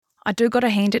I do got to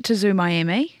hand it to Zoo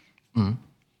Miami.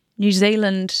 New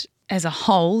Zealand as a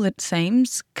whole, it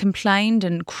seems, complained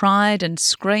and cried and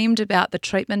screamed about the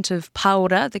treatment of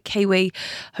Paora, the Kiwi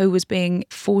who was being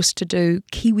forced to do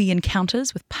Kiwi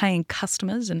encounters with paying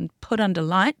customers and put under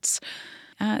lights.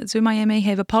 Zoo Miami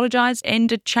have apologised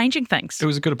and are changing things. It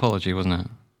was a good apology, wasn't it?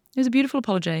 It was a beautiful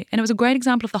apology, and it was a great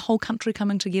example of the whole country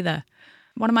coming together.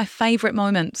 One of my favourite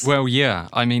moments. Well, yeah.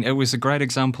 I mean, it was a great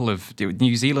example of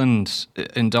New Zealand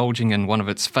indulging in one of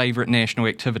its favourite national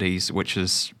activities, which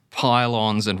is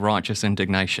pile-ons and righteous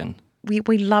indignation.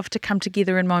 We love to come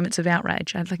together in moments of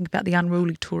outrage. I think about the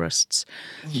unruly tourists.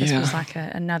 This was like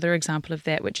another example of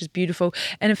that, which is beautiful.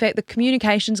 And in fact, the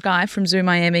communications guy from Zoo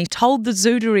Miami told the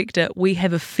zoo director, "We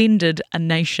have offended a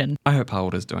nation." I hope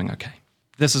Paora's doing okay.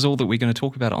 This is all that we're going to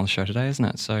talk about on the show today, isn't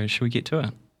it? So should we get to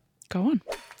it? Go on.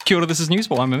 Kia ora, this is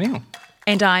Newsball. I'm Emil.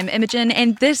 And I'm Imogen,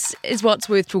 and this is what's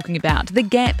worth talking about, the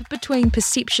gap between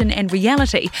perception and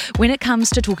reality when it comes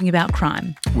to talking about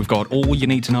crime. We've got all you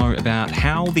need to know about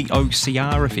how the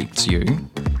OCR affects you.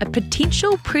 A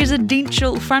potential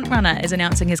presidential frontrunner is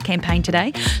announcing his campaign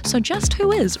today, so just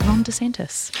who is Ron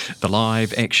DeSantis? The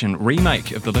live-action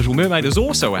remake of The Little Mermaid is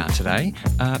also out today,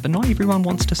 but not everyone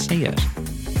wants to see it.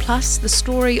 Plus, the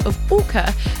story of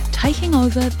orca taking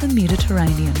over the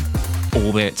Mediterranean.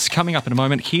 All that's coming up in a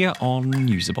moment here on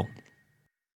Newsable.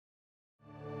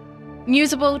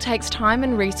 Newsable takes time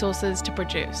and resources to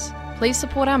produce. Please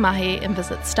support our mahi and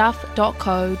visit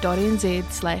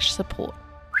stuff.co.nz/support.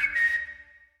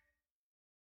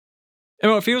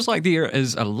 Well, it feels like there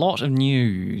is a lot of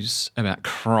news about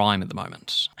crime at the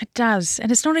moment. It does. And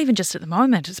it's not even just at the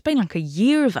moment. It's been like a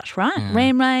year of it, right? Yeah.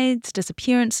 Ram raids,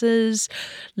 disappearances,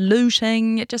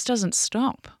 looting. It just doesn't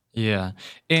stop. Yeah.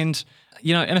 And,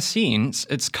 you know, in a sense,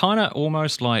 it's kind of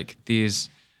almost like there's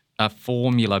a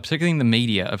formula, particularly in the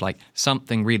media, of like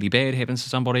something really bad happens to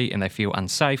somebody and they feel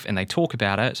unsafe and they talk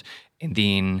about it, and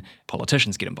then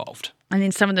politicians get involved. And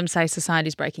then some of them say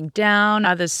society's breaking down.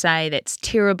 Others say that's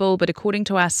terrible. But according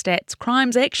to our stats,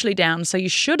 crime's actually down. So you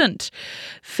shouldn't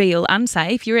feel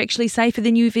unsafe. You're actually safer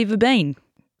than you've ever been.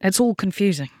 It's all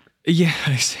confusing. Yeah,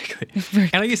 exactly.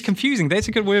 And I guess confusing, that's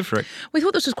a good word for it. We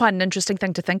thought this was quite an interesting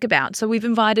thing to think about. So we've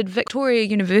invited Victoria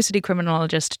University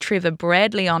criminologist Trevor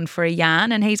Bradley on for a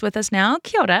yarn, and he's with us now.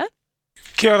 Kia ora.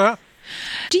 Kia ora.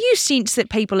 Do you sense that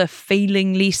people are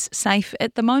feeling less safe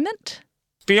at the moment?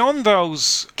 Beyond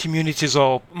those communities,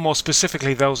 or more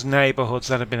specifically those neighbourhoods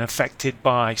that have been affected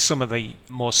by some of the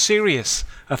more serious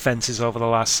offences over the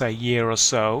last, say, year or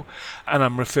so, and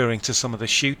I'm referring to some of the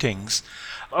shootings,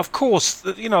 of course,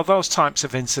 you know, those types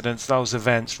of incidents, those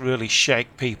events really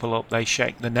shake people up, they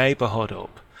shake the neighbourhood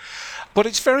up. But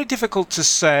it's very difficult to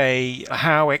say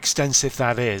how extensive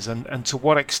that is and to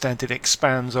what extent it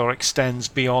expands or extends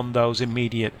beyond those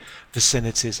immediate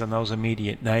vicinities and those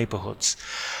immediate neighbourhoods.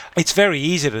 It's very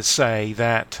easy to say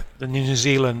that the New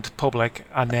Zealand public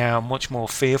are now much more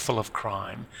fearful of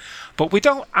crime, but we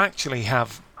don't actually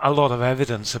have a lot of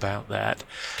evidence about that.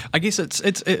 I guess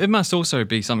it must also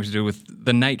be something to do with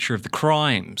the nature of the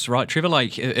crimes, right, Trevor?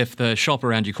 Like, if the shop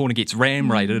around your corner gets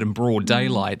ram raided in broad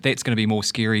daylight, that's going to be more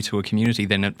scary to a community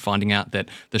than it finding out that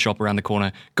the shop around the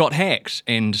corner got hacked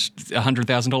and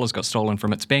 $100,000 got stolen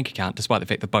from its bank account, despite the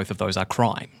fact that both of those are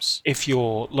crimes. If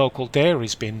your local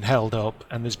dairy's been held up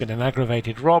and there's been an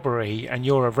aggravated robbery and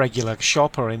you're a regular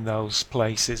shopper in those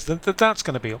places, then that's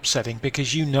going to be upsetting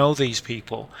because you know these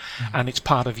people and it's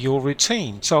part of your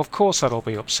routine. So of course that'll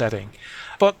be upsetting.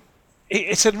 But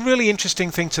it's a really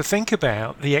interesting thing to think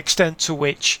about, the extent to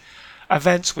which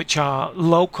events which are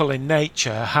local in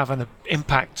nature have an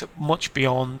impact much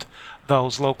beyond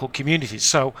those local communities.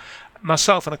 So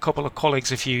myself and a couple of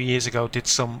colleagues a few years ago did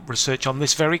some research on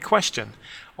this very question,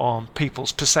 on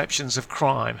people's perceptions of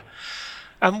crime.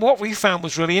 And what we found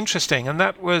was really interesting, and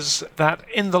that was that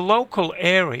in the local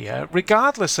area,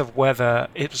 regardless of whether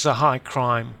it was a high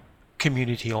crime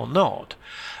community or not,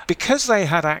 because they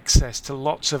had access to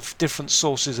lots of different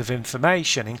sources of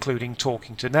information, including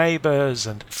talking to neighbours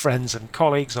and friends and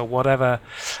colleagues or whatever,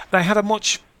 they had a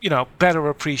much, better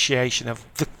appreciation of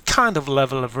the kind of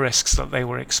level of risks that they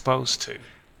were exposed to.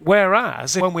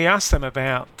 Whereas, when we asked them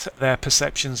about their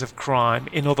perceptions of crime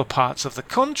in other parts of the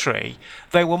country,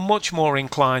 they were much more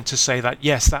inclined to say that,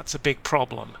 yes, that's a big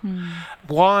problem.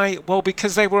 Why? Well,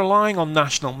 because they were relying on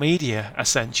national media,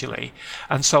 essentially.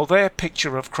 And so their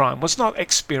picture of crime was not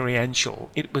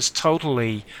experiential. It was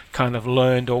totally kind of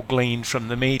learned or gleaned from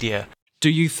the media.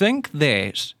 Do you think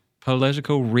that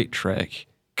political rhetoric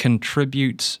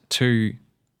contributes to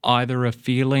either a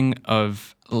feeling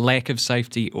of lack of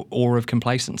safety or of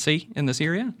complacency in this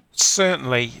area?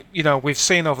 Certainly, we've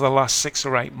seen over the last 6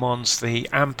 or 8 months the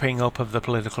amping up of the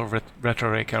political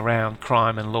rhetoric around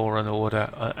crime and law and order.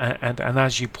 And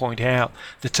as you point out,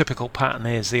 the typical pattern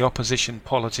is the opposition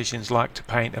politicians like to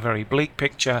paint a very bleak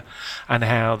picture and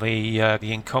how the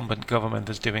incumbent government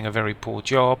is doing a very poor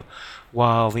job,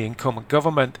 while the incumbent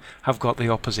government have got the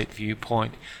opposite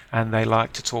viewpoint, and they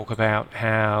like to talk about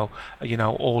how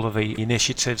all of the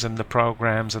initiatives and the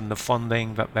programs and the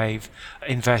funding that they've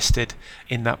invested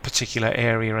in that particular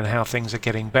area and how things are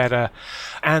getting better.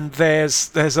 And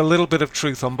there's a little bit of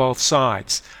truth on both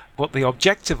sides, but the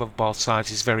objective of both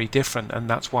sides is very different, and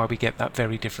that's why we get that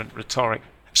very different rhetoric.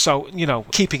 So,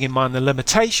 keeping in mind the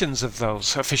limitations of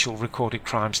those official recorded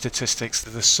crime statistics,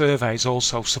 the surveys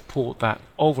also support that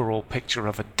overall picture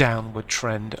of a downward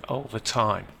trend over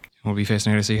time. We'll be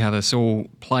fascinated to see how this all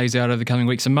plays out over the coming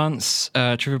weeks and months.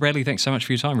 Trevor Bradley, thanks so much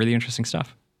for your time. Really interesting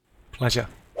stuff. Pleasure.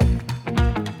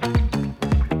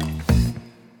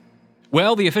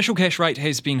 Well, the official cash rate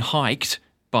has been hiked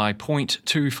by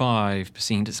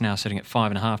 0.25%. It's now sitting at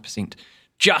 5.5%.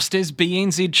 Just as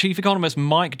BNZ Chief Economist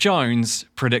Mike Jones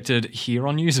predicted here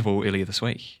on Newsable earlier this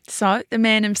week. So the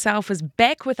man himself is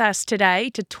back with us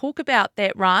today to talk about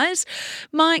that rise.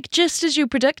 Mike, just as you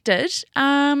predicted,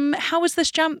 how is this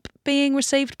jump being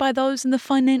received by those in the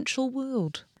financial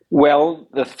world? Well,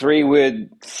 the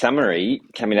 3-word summary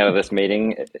coming out of this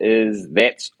meeting is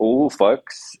that's all,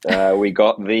 folks. We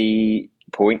got the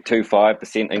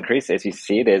 0.25% increase, as you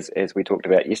said, as we talked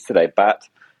about yesterday, but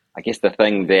I guess the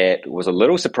thing that was a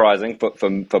little surprising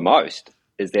for most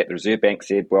is that the Reserve Bank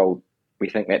said, well, we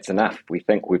think that's enough. We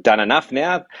think we've done enough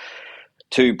now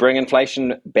to bring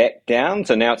inflation back down.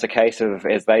 So now it's a case of,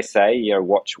 as they say,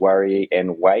 watch, worry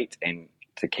and wait, and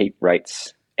to keep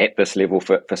rates at this level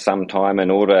for some time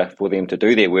in order for them to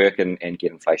do their work and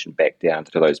get inflation back down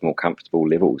to those more comfortable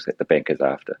levels that the bank is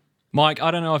after. Mike,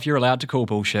 I don't know if you're allowed to call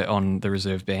bullshit on the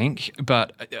Reserve Bank,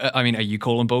 but I mean, are you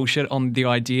calling bullshit on the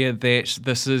idea that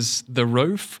this is the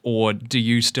roof, or do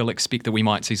you still expect that we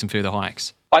might see some further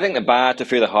hikes? I think the bar to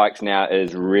further hikes now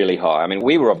is really high. I mean,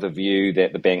 we were of the view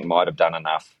that the bank might have done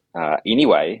enough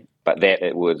anyway, but that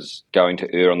it was going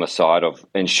to err on the side of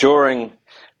ensuring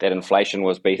that inflation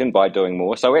was beaten by doing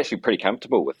more. So we're actually pretty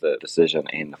comfortable with the decision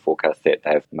and the forecast that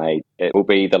they've made. It will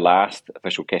be the last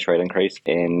official cash rate increase,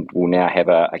 and we'll now have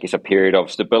a period of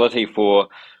stability for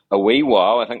a wee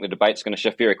while. I think the debate's going to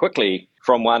shift very quickly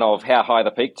from one of how high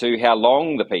the peak to how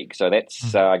long the peak. So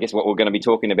that's, I guess, what we're going to be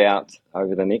talking about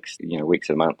over the next weeks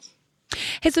and months.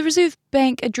 Has the Reserve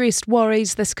Bank addressed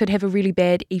worries this could have a really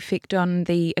bad effect on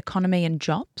the economy and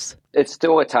jobs? It's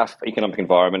still a tough economic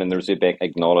environment, and the Reserve Bank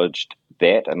acknowledged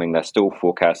that. I mean, they're still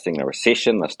forecasting a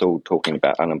recession. They're still talking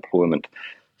about unemployment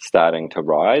starting to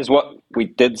rise. What we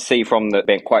did see from the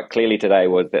bank quite clearly today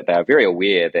was that they are very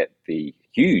aware that the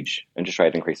huge interest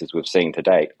rate increases we've seen to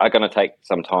date are going to take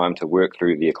some time to work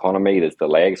through the economy. There's the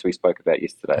lags we spoke about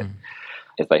yesterday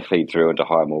as they feed through into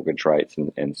higher mortgage rates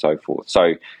and so forth.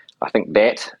 So I think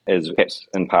that is perhaps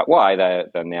in part why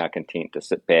they're now content to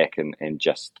sit back and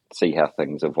just see how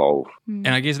things evolve. And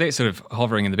I guess that's sort of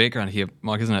hovering in the background here,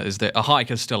 Mike, isn't it? Is that a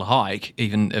hike is still a hike,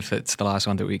 even if it's the last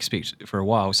one that we expect for a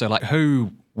while. So, like,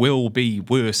 who will be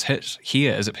worse hit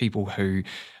here? Is it people who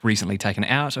recently taken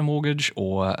out a mortgage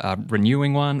or are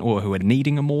renewing one or who are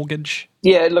needing a mortgage?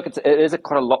 Yeah, look, it is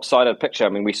quite a lopsided picture. I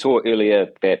mean, we saw earlier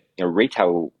that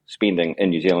retail spending in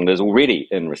New Zealand is already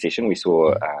in recession. We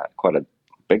saw quite a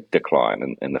big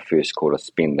decline in the first quarter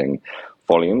spending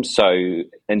volumes. So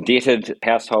indebted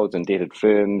households, indebted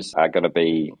firms are going to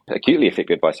be acutely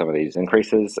affected by some of these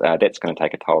increases. That's going to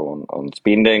take a toll on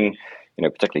spending,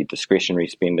 particularly discretionary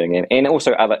spending and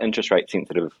also other interest rate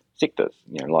sensitive sectors,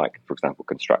 like, for example,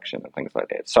 construction and things like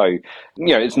that. So,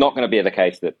 it's not going to be the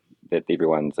case that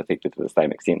everyone's affected to the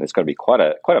same extent. There's going to be quite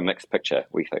a mixed picture,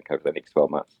 we think, over the next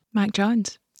 12 months. Mike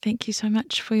Jones, thank you so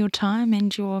much for your time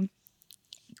and your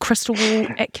crystal ball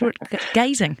accurate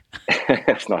gazing.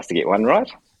 It's nice to get one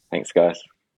right. Thanks, guys.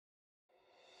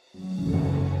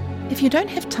 If you don't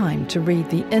have time to read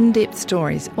the in-depth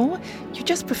stories or you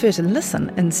just prefer to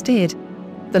listen instead,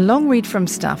 The Long Read From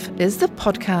Stuff is the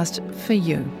podcast for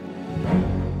you.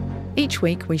 Each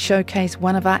week we showcase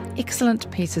one of our excellent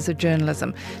pieces of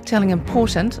journalism, telling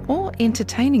important or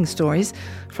entertaining stories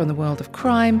from the world of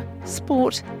crime,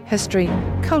 sport, history,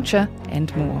 culture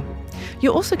and more.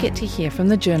 You'll also get to hear from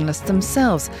the journalists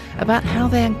themselves about how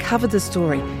they uncovered the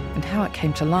story and how it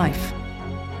came to life.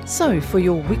 So, for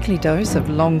your weekly dose of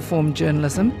long-form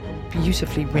journalism,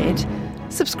 beautifully read,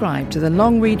 subscribe to The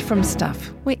Long Read From Stuff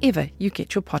wherever you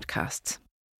get your podcasts.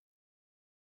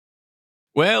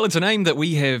 Well, it's a name that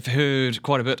we have heard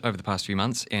quite a bit over the past few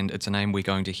months, and it's a name we're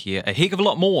going to hear a heck of a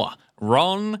lot more.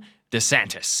 Ron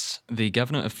DeSantis, the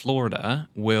governor of Florida,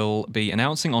 will be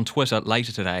announcing on Twitter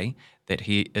later today that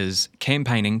he is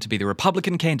campaigning to be the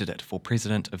Republican candidate for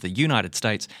President of the United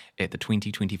States at the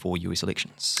 2024 US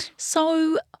elections.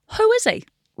 So who is he?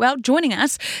 Well, joining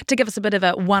us to give us a bit of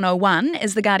a 101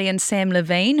 is the Guardian's Sam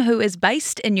Levine, who is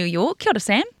based in New York. Kia ora,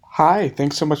 Sam. Hi,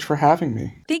 thanks so much for having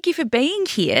me. Thank you for being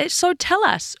here. So tell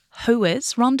us, who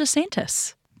is Ron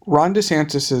DeSantis? Ron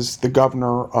DeSantis is the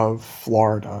governor of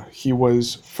Florida. He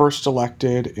was first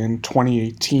elected in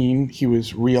 2018. He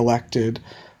was reelected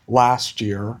last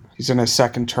year. He's in his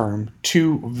second term.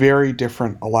 Two very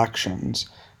different elections.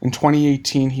 In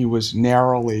 2018, he was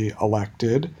narrowly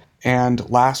elected. And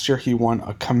last year, he won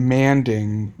a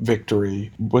commanding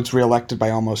victory, was reelected by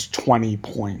almost 20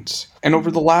 points. And over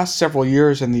the last several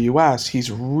years in the U.S., he's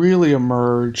really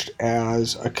emerged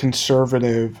as a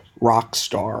conservative rock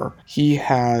star. He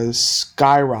has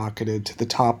skyrocketed to the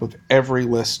top of every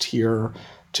list here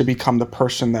to become the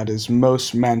person that is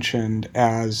most mentioned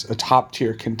as a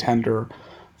top-tier contender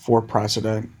for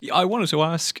president. I wanted to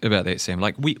ask about that, Sam.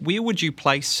 Like, where would you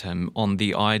place him on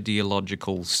the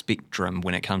ideological spectrum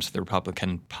when it comes to the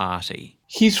Republican Party?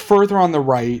 He's further on the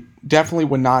right. Definitely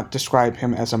would not describe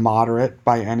him as a moderate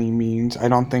by any means. I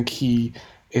don't think he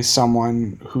is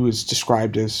someone who is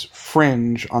described as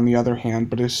fringe, on the other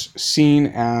hand, but is seen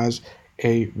as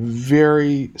a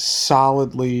very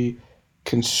solidly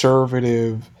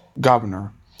conservative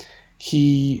governor.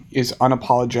 He is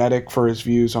unapologetic for his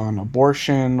views on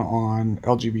abortion, on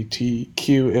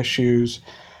LGBTQ issues,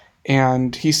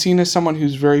 and he's seen as someone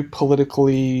who's very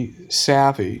politically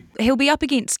savvy. He'll be up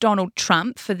against Donald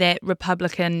Trump for that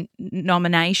Republican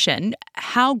nomination.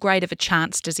 How great of a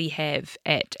chance does he have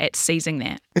at seizing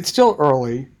that? It's still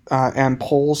early, and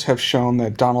polls have shown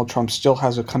that Donald Trump still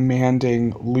has a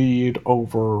commanding lead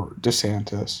over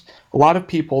DeSantis. A lot of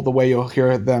people, the way you'll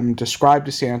hear them describe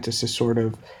DeSantis, is sort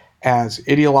of as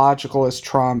ideological as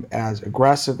Trump, as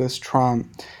aggressive as Trump,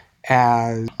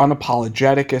 as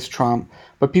unapologetic as Trump.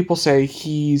 But people say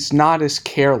he's not as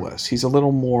careless. He's a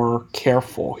little more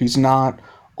careful. He's not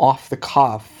off the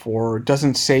cuff or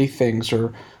doesn't say things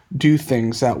or do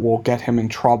things that will get him in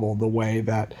trouble the way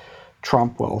that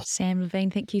Trump will. Sam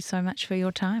Levine, thank you so much for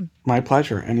your time. My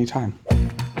pleasure, anytime.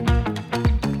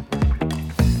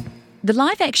 The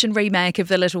live-action remake of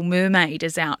The Little Mermaid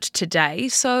is out today,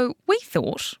 so we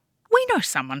thought, we know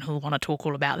someone who'll want to talk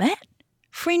all about that.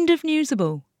 Friend of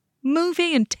Newsable,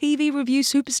 movie and TV review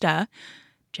superstar,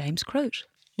 James Crute.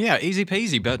 Yeah, easy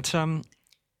peasy. But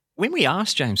when we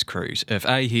asked James Crute if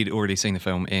A, he'd already seen the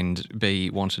film, and B,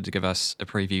 wanted to give us a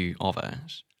preview of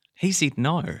it, he said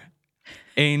no.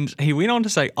 And he went on to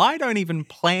say, I don't even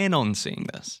plan on seeing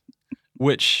this,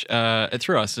 which it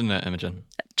threw us, didn't it, Imogen?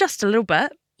 Just a little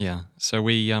bit. Yeah. So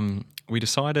we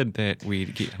decided that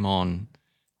we'd get him on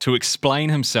to explain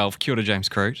himself. Kia ora, James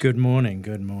Crute. Good morning,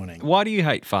 good morning. Why do you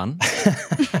hate fun?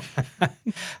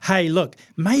 Hey, look,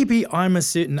 maybe I'm a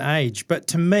certain age, but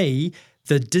to me,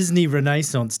 the Disney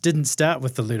Renaissance didn't start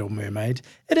with The Little Mermaid.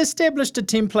 It established a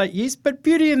template, yes, but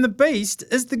Beauty and the Beast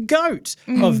is the GOAT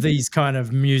of these kind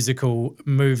of musical,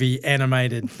 movie,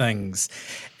 animated things.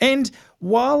 And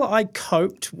while I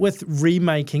coped with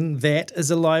remaking that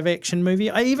as a live-action movie,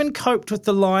 I even coped with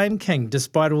The Lion King,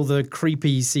 despite all the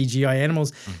creepy CGI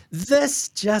animals. This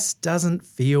just doesn't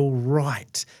feel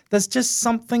right. There's just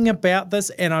something about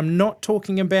this, and I'm not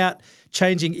talking about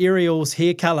changing Ariel's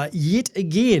hair colour yet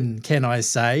again, can I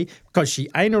say, because she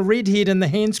ain't a redhead in the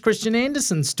Hans Christian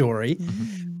Andersen story.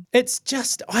 It's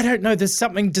just, I don't know, there's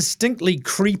something distinctly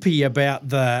creepy about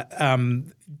the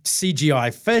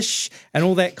CGI fish and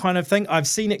all that kind of thing. I've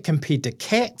seen it compared to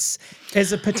cats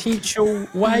as a potential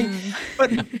way,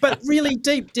 but really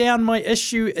deep down my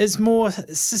issue is more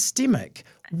systemic.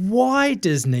 Why,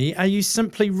 Disney, are you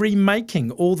simply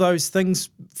remaking all those things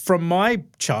from my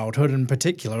childhood in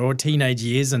particular, or teenage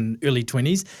years and early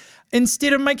 20s,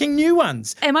 instead of making new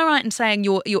ones? Am I right in saying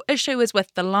your issue is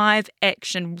with the live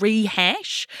action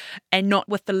rehash and not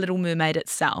with The Little Mermaid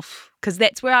itself? Because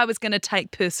that's where I was going to take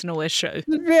personal issue.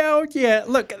 Well, yeah,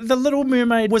 look, The Little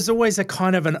Mermaid was always a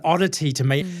kind of an oddity to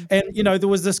me. And, you know, there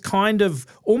was this kind of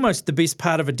almost the best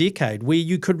part of a decade where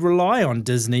you could rely on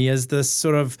Disney as this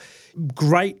sort of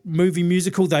great movie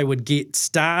musical. They would get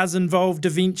stars involved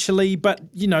eventually, but,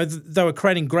 you know, they were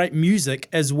creating great music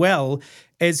as well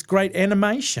as great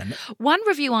animation. One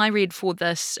review I read for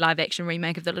this live-action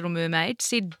remake of The Little Mermaid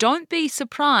said, don't be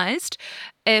surprised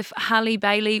if Halle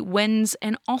Bailey wins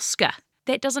an Oscar.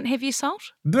 That doesn't have you sold?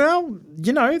 Well,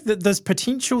 you know, there's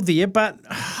potential there, but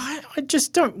I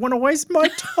just don't want to waste my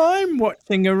time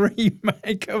watching a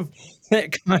remake of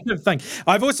that kind of thing.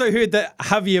 I've also heard that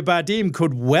Javier Bardem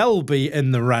could well be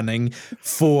in the running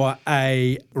for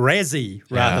a Razzie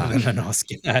rather than an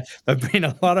Oscar. There have been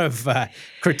a lot of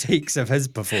critiques of his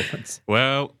performance.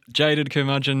 Well, Jaded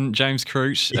Curmudgeon, James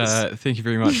Crute, thank you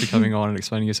very much for coming on and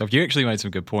explaining yourself. You actually made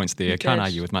some good points there. Can't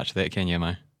argue with much of that, can you,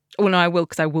 Mo? Well, no, I will,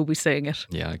 because I will be seeing it.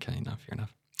 Yeah, okay, no, fair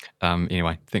enough.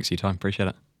 Anyway, thanks for your time. Appreciate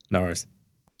it. No worries.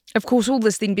 Of course, all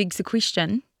this then begs the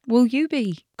question, will you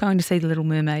be going to see The Little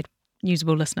Mermaid?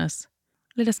 Usable listeners,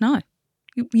 let us know.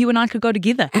 You and I could go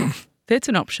together. That's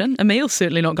an option. Emil's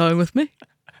certainly not going with me.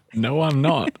 No, I'm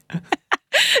not.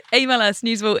 Email us,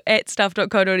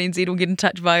 newsable@stuff.co.nz, or get in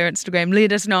touch via Instagram.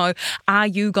 Let us know, are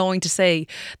you going to see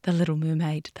The Little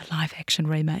Mermaid, the live-action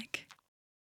remake?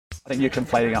 I think you're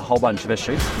conflating a whole bunch of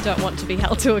issues. Don't want to be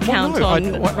held to account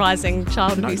on rising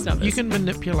child abuse numbers. You can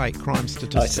manipulate crime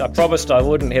statistics. I promised I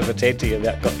wouldn't have a tat to you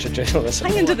about gotcha journalism.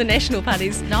 Hang into the National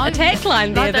Party's attack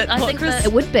line there. I think that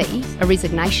it would be a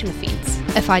resignation offence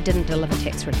if I didn't deliver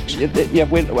tax reduction.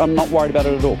 I'm not worried about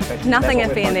it at all. Nothing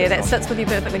iffy in there. That sits with you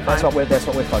perfectly fine. That's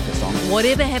what we're focused on.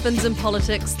 Whatever happens in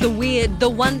politics, the weird, the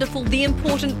wonderful, the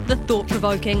important, the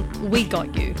thought-provoking, we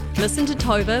got you. Listen to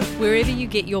Tova wherever you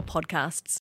get your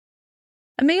podcasts.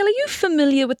 Emil, are you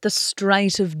familiar with the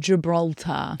Strait of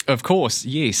Gibraltar? Of course,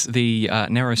 yes. The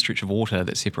narrow stretch of water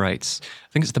that separates, I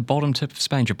think it's the bottom tip of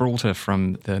Spain, Gibraltar,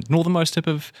 from the northernmost tip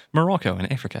of Morocco in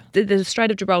Africa. The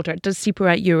Strait of Gibraltar does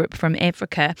separate Europe from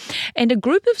Africa. And a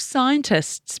group of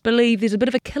scientists believe there's a bit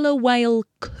of a killer whale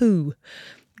coup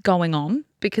going on,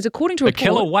 because according to a report... A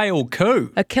killer whale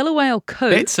coup? A killer whale coup.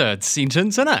 That's a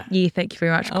sentence, isn't it? Yeah, thank you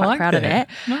very much. Quite proud of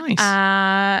that.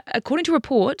 Nice. According to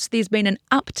reports, there's been an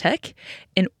uptick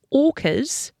in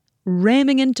orcas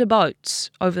ramming into boats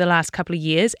over the last couple of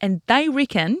years, and they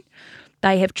reckon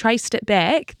they have traced it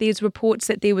back. There's reports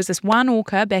that there was this one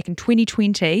orca back in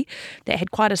 2020 that had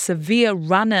quite a severe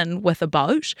run-in with a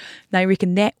boat. They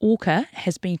reckon that orca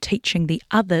has been teaching the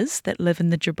others that live in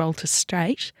the Gibraltar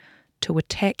Strait to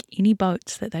attack any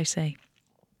boats that they see.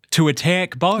 To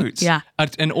attack boats? Yeah.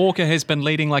 An orca has been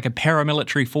leading like a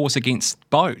paramilitary force against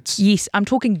boats? Yes, I'm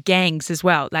talking gangs as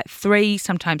well, like 3,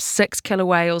 sometimes 6 killer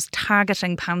whales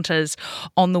targeting punters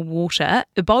on the water.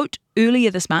 A boat earlier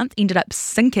this month ended up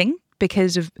sinking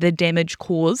because of the damage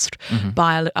caused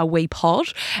by a wee pod.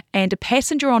 And a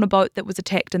passenger on a boat that was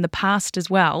attacked in the past as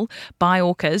well by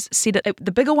orcas said that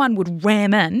the bigger one would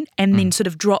ram in and then sort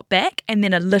of drop back, and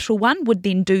then a little one would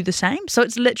then do the same. So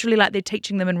it's literally like they're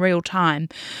teaching them in real time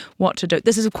what to do.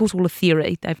 This is, of course, all a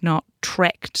theory. They've not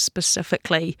tracked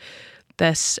specifically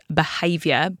this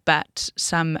behaviour, but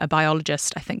a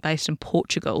biologist, I think based in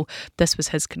Portugal, this was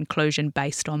his conclusion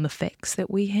based on the facts that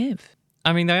we have.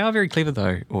 I mean, they are very clever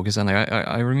though, orcas, aren't they?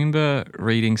 I remember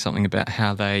reading something about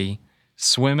how they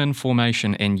swim in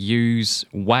formation and use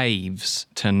waves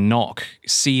to knock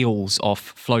seals off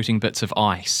floating bits of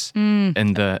ice in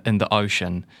the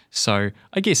ocean. So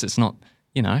I guess it's not,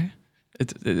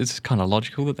 it's kind of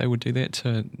logical that they would do that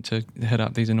to hit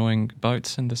up these annoying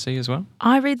boats in the sea as well.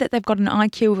 I read that they've got an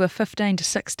IQ of a 15 to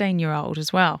 16-year-old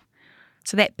as well.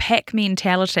 So that pack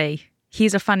mentality,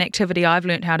 here's a fun activity I've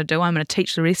learnt how to do, I'm going to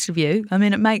teach the rest of you. I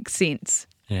mean, it makes sense.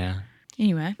 Yeah.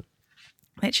 Anyway,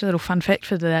 that's your little fun fact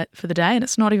for the day, and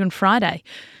it's not even Friday.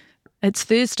 It's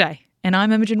Thursday, and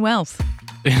I'm Imogen Wells.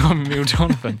 And I'm Emil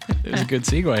Donovan. It was a good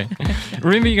segue.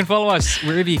 Remember, you can follow us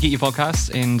wherever you get your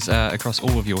podcasts and across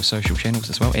all of your social channels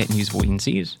as well, at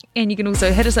NewsVoice. And you can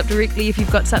also hit us up directly if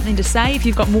you've got something to say. If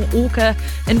you've got more orca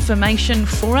information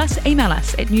for us, email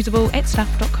us at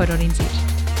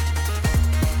newsable@stuff.co.nz.